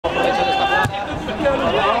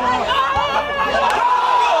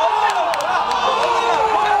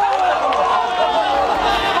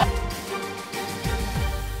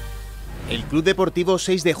El Club Deportivo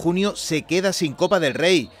 6 de Junio se queda sin Copa del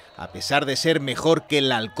Rey, a pesar de ser mejor que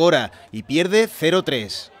el Alcora, y pierde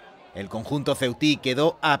 0-3. El conjunto ceutí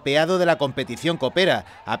quedó apeado de la competición copera.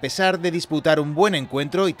 A pesar de disputar un buen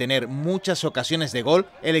encuentro y tener muchas ocasiones de gol,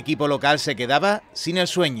 el equipo local se quedaba sin el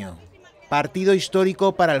sueño. Partido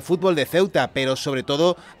histórico para el fútbol de Ceuta, pero sobre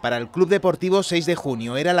todo para el Club Deportivo 6 de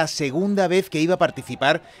Junio. Era la segunda vez que iba a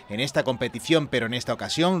participar en esta competición, pero en esta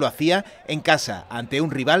ocasión lo hacía en casa, ante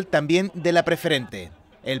un rival también de la preferente.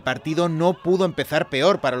 El partido no pudo empezar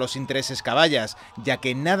peor para los intereses caballas, ya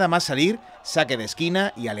que nada más salir, saque de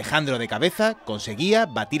esquina y Alejandro de cabeza conseguía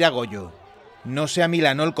batir a Goyo. No se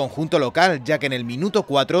amilanó el conjunto local, ya que en el minuto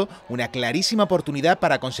 4, una clarísima oportunidad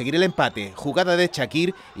para conseguir el empate, jugada de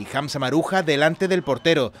Shakir y Hamza Maruja delante del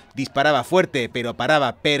portero. Disparaba fuerte, pero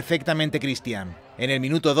paraba perfectamente Cristian. En el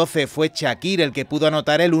minuto 12 fue Shakir el que pudo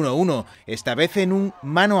anotar el 1-1, esta vez en un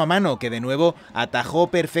mano a mano que de nuevo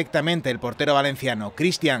atajó perfectamente el portero valenciano.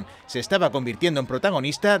 Cristian se estaba convirtiendo en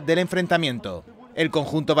protagonista del enfrentamiento. El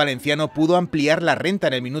conjunto valenciano pudo ampliar la renta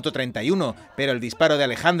en el minuto 31, pero el disparo de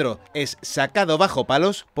Alejandro es sacado bajo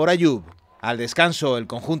palos por Ayub. Al descanso, el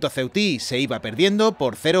conjunto ceutí se iba perdiendo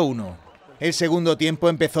por 0-1. El segundo tiempo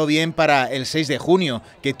empezó bien para el 6 de Junio,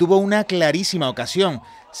 que tuvo una clarísima ocasión.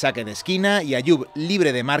 Saque de esquina y Ayub,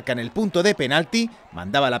 libre de marca en el punto de penalti,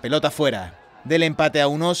 mandaba la pelota fuera. Del empate a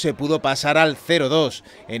 1 se pudo pasar al 0-2.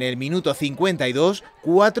 En el minuto 52,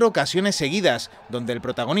 4 ocasiones seguidas, donde el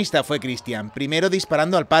protagonista fue Cristian, primero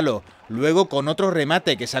disparando al palo, luego con otro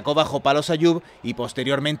remate que sacó bajo palos Ayub y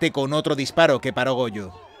posteriormente con otro disparo que paró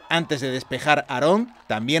Goyo. Antes de despejar Aarón,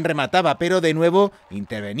 también remataba, pero de nuevo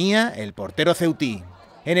intervenía el portero ceutí.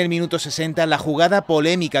 En el minuto 60, la jugada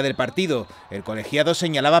polémica del partido. El colegiado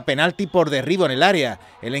señalaba penalti por derribo en el área.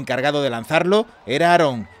 El encargado de lanzarlo era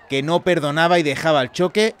Aarón, que no perdonaba y dejaba el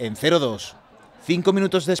choque en 0-2. 5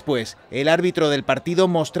 minutos después, el árbitro del partido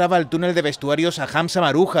mostraba el túnel de vestuarios a Hamza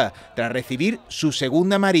Maruja. Tras recibir su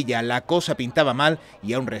segunda amarilla, la cosa pintaba mal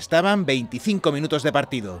y aún restaban 25 minutos de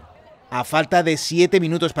partido. A falta de 7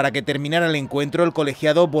 minutos para que terminara el encuentro, el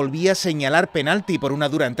colegiado volvía a señalar penalti por una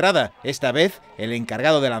dura entrada. Esta vez, el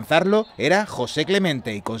encargado de lanzarlo era José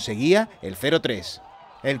Clemente y conseguía el 0-3.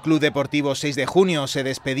 El Club Deportivo 6 de Junio se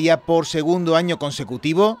despedía por segundo año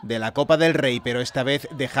consecutivo de la Copa del Rey, pero esta vez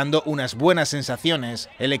dejando unas buenas sensaciones.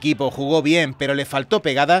 El equipo jugó bien, pero le faltó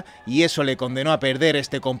pegada y eso le condenó a perder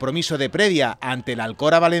este compromiso de previa ante el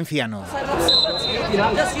Alcora valenciano.